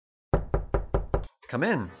Come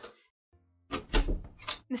in.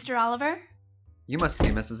 Mr. Oliver? You must be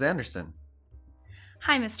Mrs. Anderson.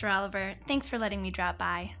 Hi, Mr. Oliver. Thanks for letting me drop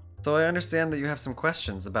by. So I understand that you have some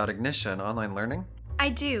questions about Ignitia and online learning? I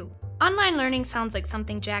do. Online learning sounds like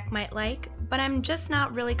something Jack might like, but I'm just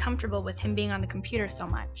not really comfortable with him being on the computer so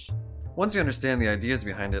much. Once you understand the ideas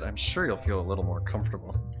behind it, I'm sure you'll feel a little more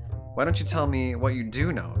comfortable. Why don't you tell me what you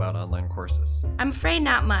do know about online courses? I'm afraid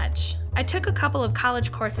not much. I took a couple of college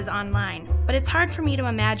courses online, but it's hard for me to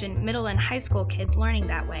imagine middle and high school kids learning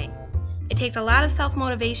that way. It takes a lot of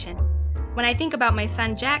self-motivation. When I think about my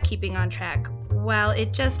son Jack keeping on track, well,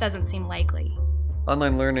 it just doesn't seem likely.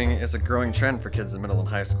 Online learning is a growing trend for kids in middle and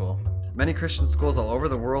high school. Many Christian schools all over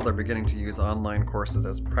the world are beginning to use online courses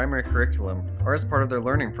as primary curriculum or as part of their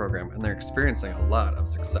learning program, and they're experiencing a lot of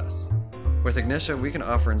success. With Ignitia, we can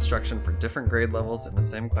offer instruction for different grade levels in the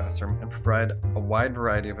same classroom and provide a wide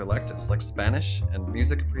variety of electives like Spanish and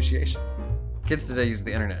music appreciation. Kids today use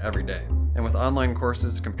the internet every day, and with online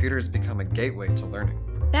courses, computers become a gateway to learning.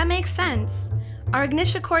 That makes sense. Are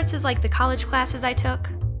Ignitia courses like the college classes I took?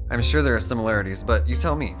 I'm sure there are similarities, but you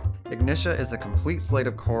tell me. Ignitia is a complete slate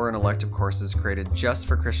of core and elective courses created just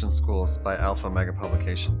for Christian schools by Alpha Mega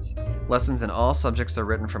Publications. Lessons in all subjects are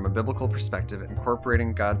written from a biblical perspective,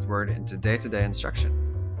 incorporating God's Word into day-to-day instruction.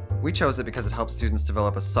 We chose it because it helps students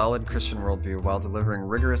develop a solid Christian worldview while delivering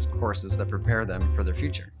rigorous courses that prepare them for their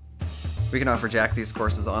future. We can offer Jack these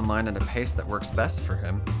courses online at a pace that works best for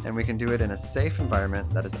him, and we can do it in a safe environment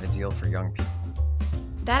that is ideal for young people.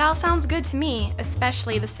 That all sounds good to me,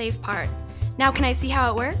 especially the safe part. Now can I see how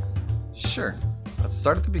it works? Sure. Let's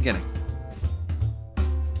start at the beginning.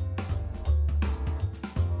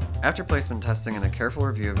 After placement testing and a careful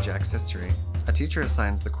review of Jack's history, a teacher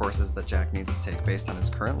assigns the courses that Jack needs to take based on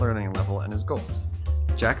his current learning level and his goals.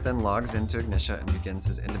 Jack then logs into Ignitia and begins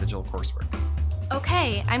his individual coursework.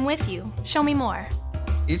 Okay, I'm with you. Show me more.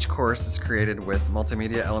 Each course is created with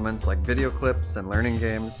multimedia elements like video clips and learning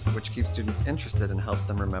games, which keep students interested and help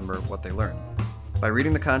them remember what they learn. By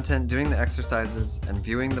reading the content, doing the exercises, and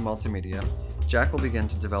viewing the multimedia, Jack will begin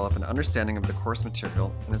to develop an understanding of the course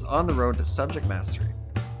material and is on the road to subject mastery.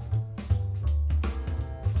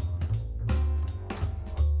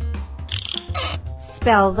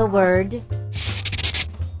 Spell the word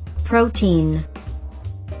protein.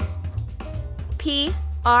 P-R-O-T-E-I-N.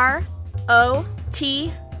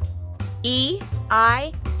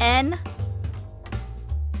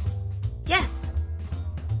 Yes.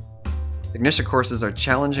 Ignitia courses are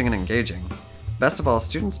challenging and engaging. Best of all,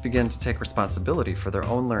 students begin to take responsibility for their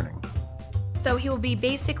own learning. So he will be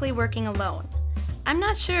basically working alone. I'm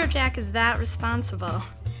not sure Jack is that responsible.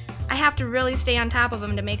 I have to really stay on top of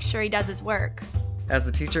him to make sure he does his work. As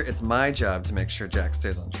the teacher, it's my job to make sure Jack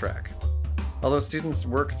stays on track. Although students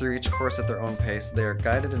work through each course at their own pace, they are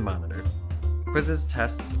guided and monitored. Quizzes,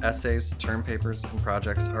 tests, essays, term papers, and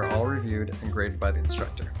projects are all reviewed and graded by the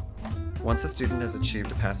instructor. Once a student has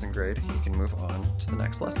achieved a passing grade, he can move on to the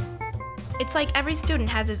next lesson. It's like every student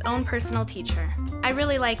has his own personal teacher. I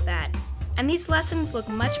really like that. And these lessons look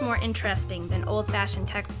much more interesting than old-fashioned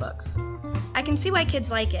textbooks. I can see why kids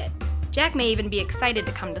like it. Jack may even be excited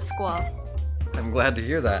to come to school. I'm glad to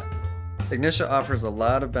hear that. Ignitia offers a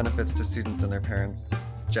lot of benefits to students and their parents.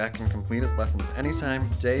 Jack can complete his lessons anytime,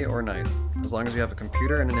 day or night, as long as you have a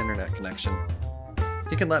computer and an internet connection.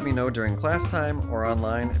 He can let me know during class time or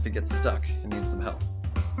online if he gets stuck and needs some help.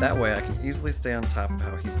 That way I can easily stay on top of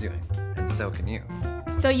how he's doing, and so can you.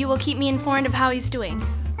 So you will keep me informed of how he's doing?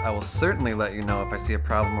 I will certainly let you know if I see a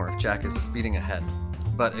problem or if Jack is speeding ahead.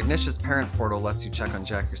 But Ignitia's parent portal lets you check on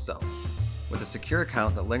Jack yourself. With a secure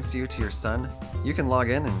account that links you to your son, you can log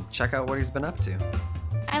in and check out what he's been up to.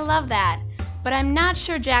 I love that, but I'm not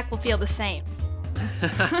sure Jack will feel the same.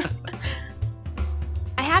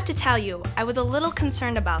 I have to tell you, I was a little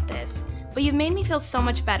concerned about this, but you've made me feel so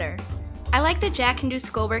much better. I like that Jack can do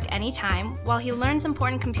schoolwork anytime while he learns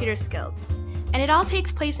important computer skills, and it all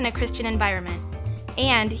takes place in a Christian environment.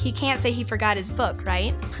 And he can't say he forgot his book,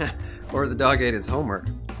 right? Or the dog ate his homework.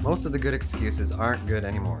 Most of the good excuses aren't good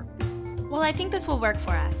anymore. Well, I think this will work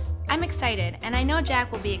for us. I'm excited, and I know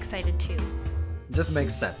Jack will be excited too. It just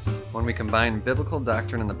makes sense. When we combine biblical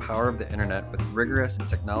doctrine and the power of the internet with rigorous and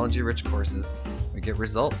technology-rich courses, we get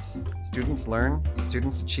results. Students learn,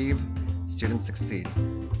 students achieve, students succeed.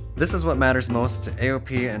 This is what matters most to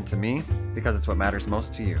AOP and to me, because it's what matters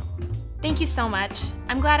most to you. Thank you so much.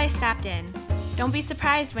 I'm glad I stopped in. Don't be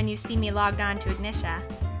surprised when you see me logged on to Ignitia.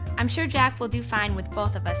 I'm sure Jack will do fine with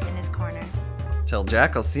both of us in his corner. Tell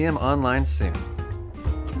Jack I'll see him online soon.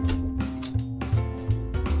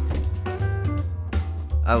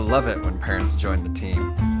 I love it when parents join the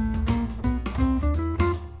team.